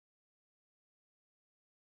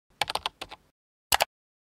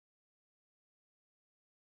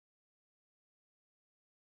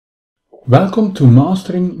Welcome to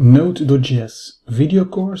Mastering Node.js, video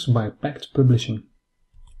course by Pact Publishing.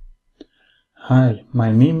 Hi,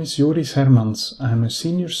 my name is Joris Hermans. I'm a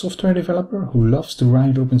senior software developer who loves to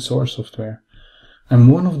write open source software. I'm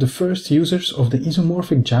one of the first users of the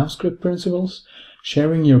isomorphic JavaScript principles,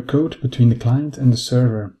 sharing your code between the client and the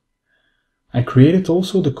server. I created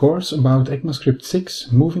also the course about ECMAScript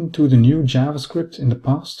 6 moving to the new JavaScript in the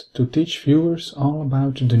past to teach viewers all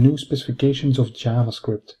about the new specifications of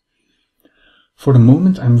JavaScript. For the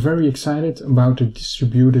moment, I'm very excited about the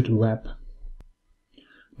distributed web.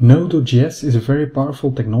 Node.js is a very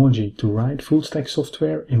powerful technology to write full-stack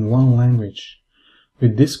software in one language.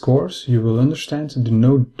 With this course, you will understand the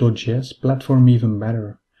Node.js platform even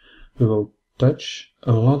better. We will touch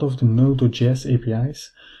a lot of the Node.js APIs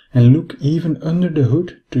and look even under the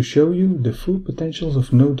hood to show you the full potentials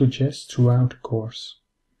of Node.js throughout the course.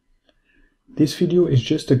 This video is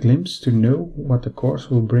just a glimpse to know what the course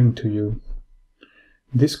will bring to you.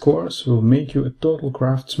 This course will make you a total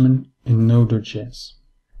craftsman in Node.js.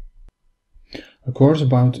 A course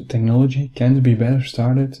about technology can't be better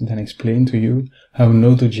started than explain to you how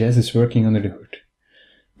Node.js is working under the hood.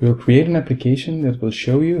 We'll create an application that will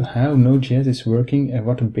show you how Node.js is working and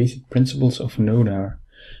what the basic principles of Node are.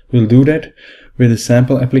 We'll do that with a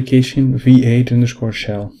sample application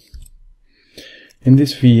v8_shell. In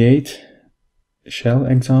this v8 shell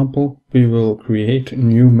example, we will create a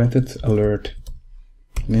new method alert.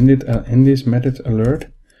 In this method alert,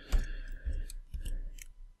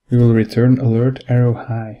 we will return alert arrow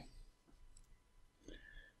high.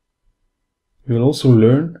 We will also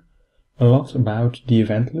learn a lot about the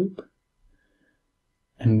event loop,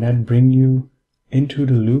 and that brings you into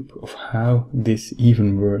the loop of how this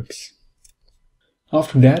even works.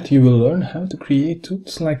 After that, you will learn how to create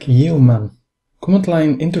tools like Yeoman, command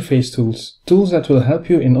line interface tools that will help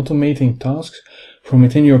you in automating tasks from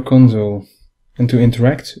within your console and to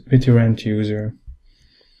interact with your end user.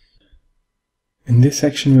 In this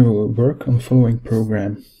section we will work on the following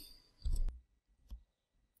program.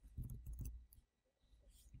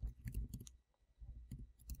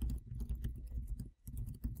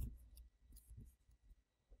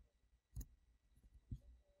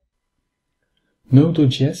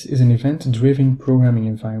 Node.js is an event-driven programming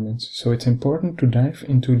environment, so it's important to dive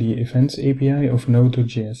into the Events API of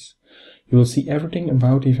Node.js. You will see everything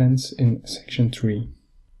about events in section 3.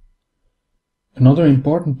 Another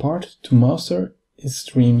important part to master is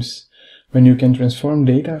streams, when you can transform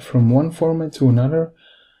data from one format to another.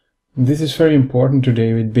 This is very important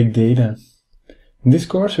today with big data. In this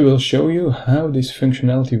course we will show you how this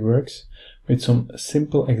functionality works with some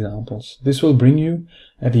simple examples. This will bring you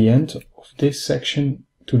at the end of this section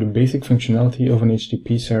to the basic functionality of an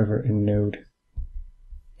HTTP server in Node.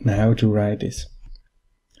 Now how to write this.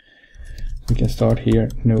 We can start here,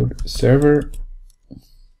 Node server.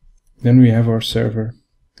 Then we have our server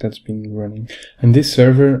that's been running. And this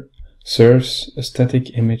server serves a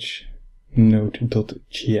static image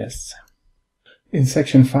Node.js. In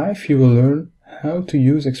section 5 you will learn how to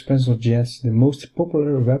use Express.js, the most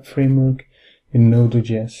popular web framework in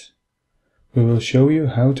Node.js. We will show you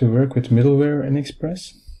how to work with middleware in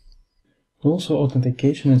Express. Also,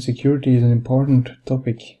 authentication and security is an important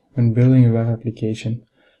topic when building a web application.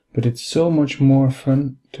 But it's so much more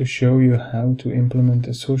fun to show you how to implement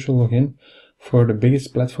a social login for the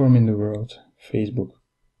biggest platform in the world, Facebook.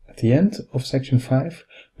 At the end of section 5,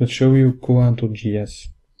 we'll show you Koa.js.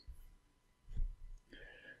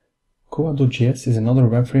 Koa.js is another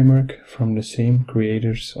web framework from the same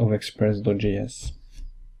creators of Express.js.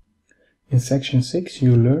 In section 6,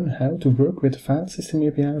 you'll learn how to work with the file system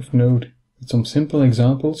API of Node. With some simple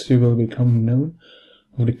examples, you will become known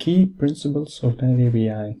of the key principles of that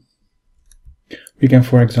API. We can,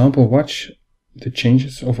 for example, watch the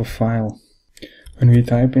changes of a file. When we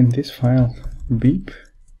type in this file beep,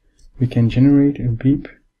 we can generate a beep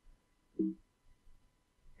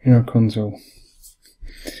in our console.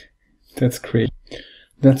 That's great.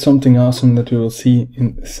 That's something awesome that we will see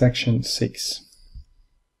in section 6.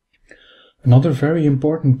 Another very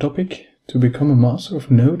important topic to become a master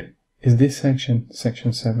of Node is this section,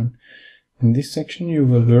 section 7. In this section you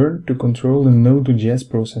will learn to control the Node.js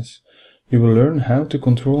process. You will learn how to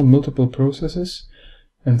control multiple processes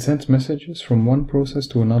and send messages from one process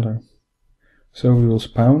to another. So we will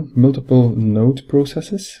spawn multiple Node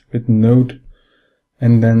processes with Node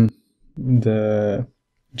and then the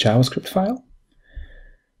JavaScript file.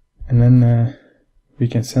 And then we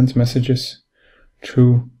can send messages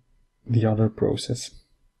through the other process.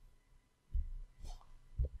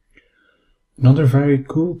 Another very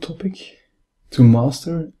cool topic to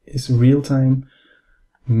master is real-time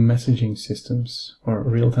messaging systems or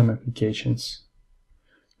real-time applications.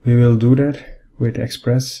 We will do that with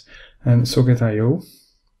Express and Socket.io.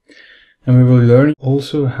 And we will learn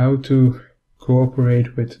also how to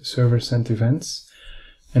cooperate with server-sent events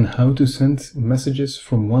and how to send messages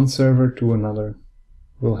from one server to another.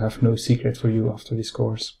 We'll have no secret for you after this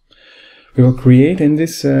course. We will create in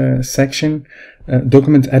this section a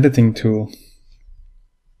document editing tool.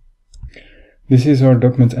 This is our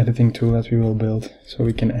document editing tool that we will build, so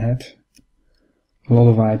we can add a lot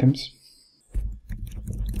of items.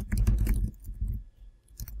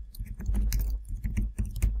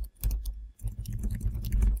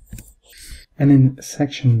 And in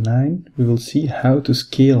section 9, we will see how to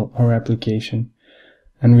scale our application,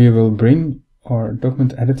 and we will bring our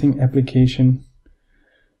document editing application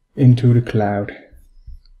into the cloud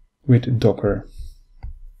with Docker.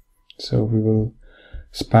 So we will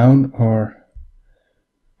spawn our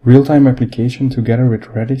real-time application together with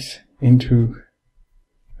Redis into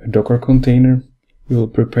a Docker container. We will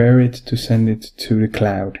prepare it to send it to the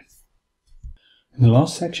cloud. In the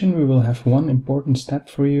last section, we will have one important step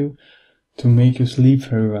for you to make you sleep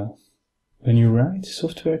very well. When you write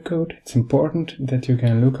software code, it's important that you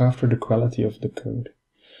can look after the quality of the code.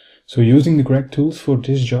 So using the correct tools for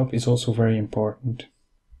this job is also very important.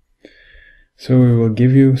 So we will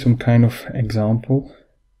give you some kind of example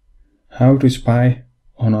how to spy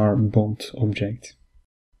on our bond object.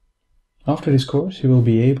 After this course, you will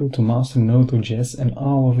be able to master Node.js and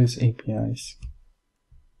all of its APIs.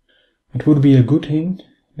 It would be a good thing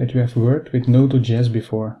that you have worked with Node.js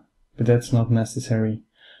before, but that's not necessary.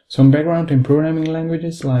 Some background in programming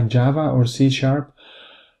languages like Java or C#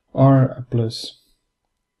 are a plus.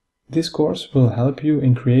 This course will help you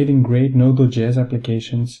in creating great Node.js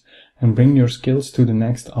applications and bring your skills to the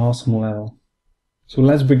next awesome level. So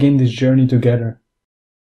let's begin this journey together.